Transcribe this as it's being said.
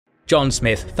John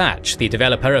Smith Thatch, the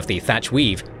developer of the Thatch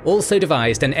Weave, also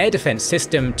devised an air defense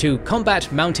system to combat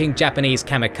mounting Japanese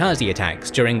kamikaze attacks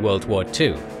during World War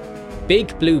II.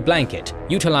 Big Blue Blanket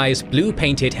utilized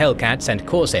blue-painted Hellcats and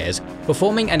Corsairs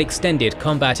performing an extended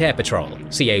combat air patrol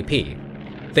 (CAP).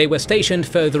 They were stationed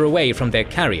further away from their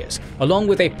carriers, along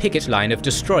with a picket line of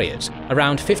destroyers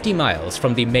around 50 miles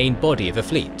from the main body of the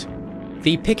fleet.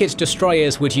 The picket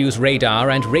destroyers would use radar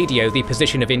and radio the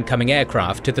position of incoming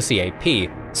aircraft to the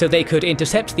CAP, so they could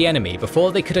intercept the enemy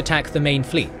before they could attack the main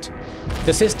fleet.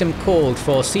 The system called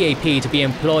for CAP to be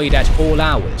employed at all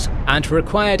hours and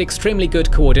required extremely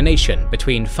good coordination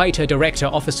between fighter director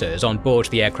officers on board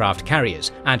the aircraft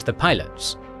carriers and the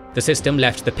pilots. The system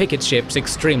left the picket ships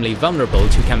extremely vulnerable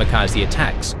to kamikaze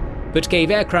attacks, but gave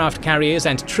aircraft carriers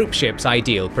and troop ships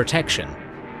ideal protection.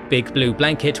 Big Blue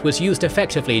Blanket was used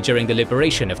effectively during the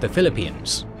liberation of the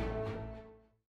Philippines.